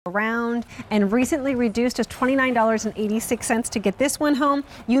around, and recently reduced to $29.86 to get this one home.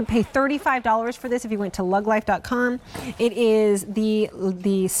 You'd pay $35 for this if you went to luglife.com. It is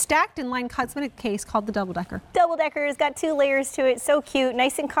the stacked in line cosmetic case called the Double Decker. Double Decker has got 2 layers to it. So cute,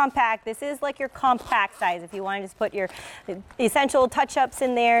 nice and compact. This is like your compact size if you want to just put your essential touch-ups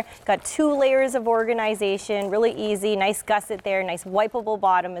in there. Got 2 layers of organization, really easy, nice gusset there, nice wipeable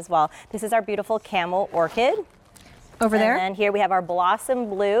bottom as well. This is our beautiful camel orchid. Over there? And then here we have our blossom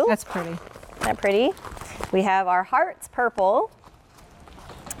blue. That's pretty. Isn't that pretty? We have our hearts purple.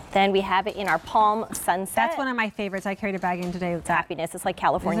 Then we have it in our palm sunset. That's one of my favorites. I carried a bag in today with that. Happiness. It's like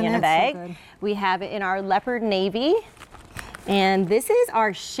California Isn't in a bag. So good? We have it in our leopard navy. And this is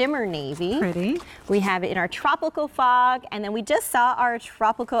our shimmer navy. Pretty. We have it in our tropical fog. And then we just saw our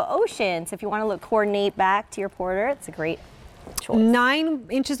tropical ocean. So if you want to look coordinate back to your porter, it's a great choice. 9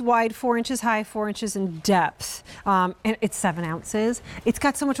 inches wide, 4 inches high, 4 inches in depth. And it's 7 ounces. It's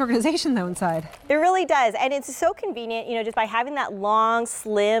got so much organization though inside. It really does. And it's so convenient, you know, just by having that long,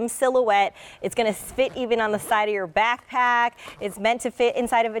 slim silhouette. It's going to fit even on the side of your backpack. It's meant to fit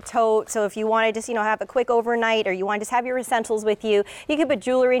inside of a tote. So if you want to just, you know, have a quick overnight, or you want to just have your essentials with you, you can put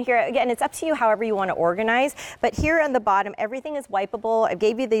jewelry in here. Again, it's up to you however you want to organize. But here on the bottom, everything is wipeable. I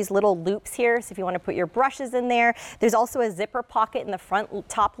gave you these little loops here. So if you want to put your brushes in there, there's also a zipper pocket in the front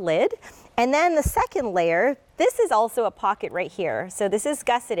top lid. And then the second layer, this is also a pocket right here. So this is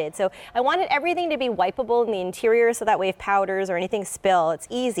gusseted. So I wanted everything to be wipeable in the interior so that way if powders or anything spill, it's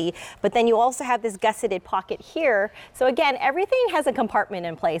easy. But then you also have this gusseted pocket here. So again, everything has a compartment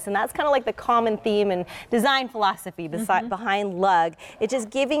in place, and that's kind of like the common theme and design philosophy behind Lug. It's just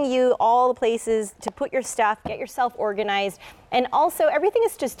giving you all the places to put your stuff, get yourself organized. And also everything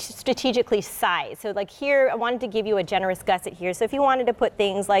is just strategically sized. So like here, I wanted to give you a generous gusset here. So if you wanted to put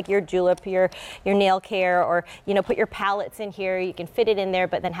things like your julep, your nail care, or you know, put your palettes in here, you can fit it in there,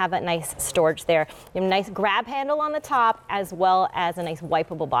 but then have that nice storage there. You have a nice grab handle on the top, as well as a nice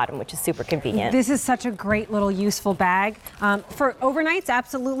wipeable bottom, which is super convenient. This is such a great little useful bag. For overnights,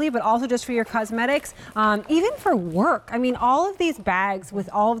 absolutely, but also just for your cosmetics, even for work. I mean, all of these bags with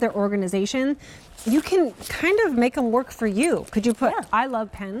all of their organization, you can kind of make them work for you. Could you put, I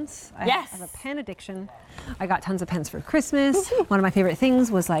love pens. Yes. I have a pen addiction. I got tons of pens for Christmas. One of my favorite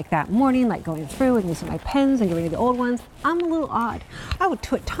things was like that morning, like going through and using my pens and getting rid of the old ones. I'm a little odd. I would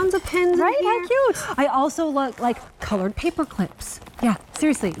put tons of pens in here. How cute. I also like colored paper clips. Yeah,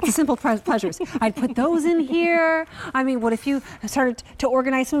 seriously, it's a simple pleasures. I'd put those in here. I mean, what if you started to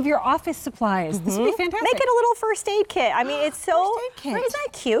organize some of your office supplies? This would be fantastic. Make it a little first aid kit. I mean, it's so, First aid kit. Isn't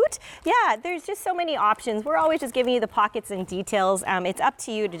that cute? Yeah, there's just so many options. We're always just giving you the pockets and details. It's up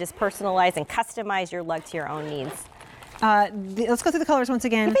to you to just personalize and customize your Lug to your own needs. Let's go through the colors once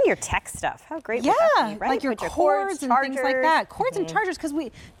again. Even your tech stuff. How great would that be, right? Like your cords and things like that. Cords and chargers, because you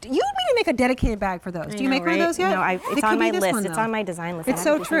need to make a dedicated bag for those. Do you make one of those yet? No, it's on my list. It's on my design list. It's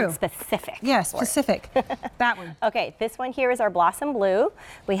so true. Specific. Yeah, specific. That one. Okay, this one here is our blossom blue.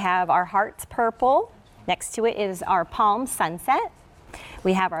 We have our hearts purple. Next to it is our palm sunset.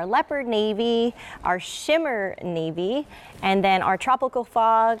 We have our leopard navy, our shimmer navy, and then our tropical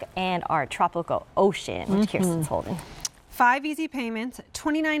fog and our tropical ocean, which Kirsten's holding. 5 easy payments,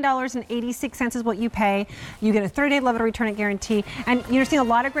 $29.86 is what you pay. You get a 30-day love it or return it guarantee. And you're seeing a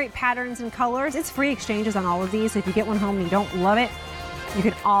lot of great patterns and colors. It's free exchanges on all of these. So if you get one home and you don't love it, you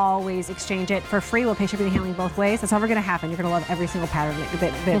can always exchange it for free. We'll pay shipping and handling both ways. That's never going to happen. You're going to love every single pattern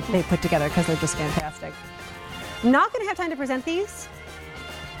that they put together because they're just fantastic. Not going to have time to present these,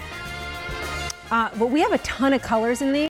 but we have a ton of colors in these.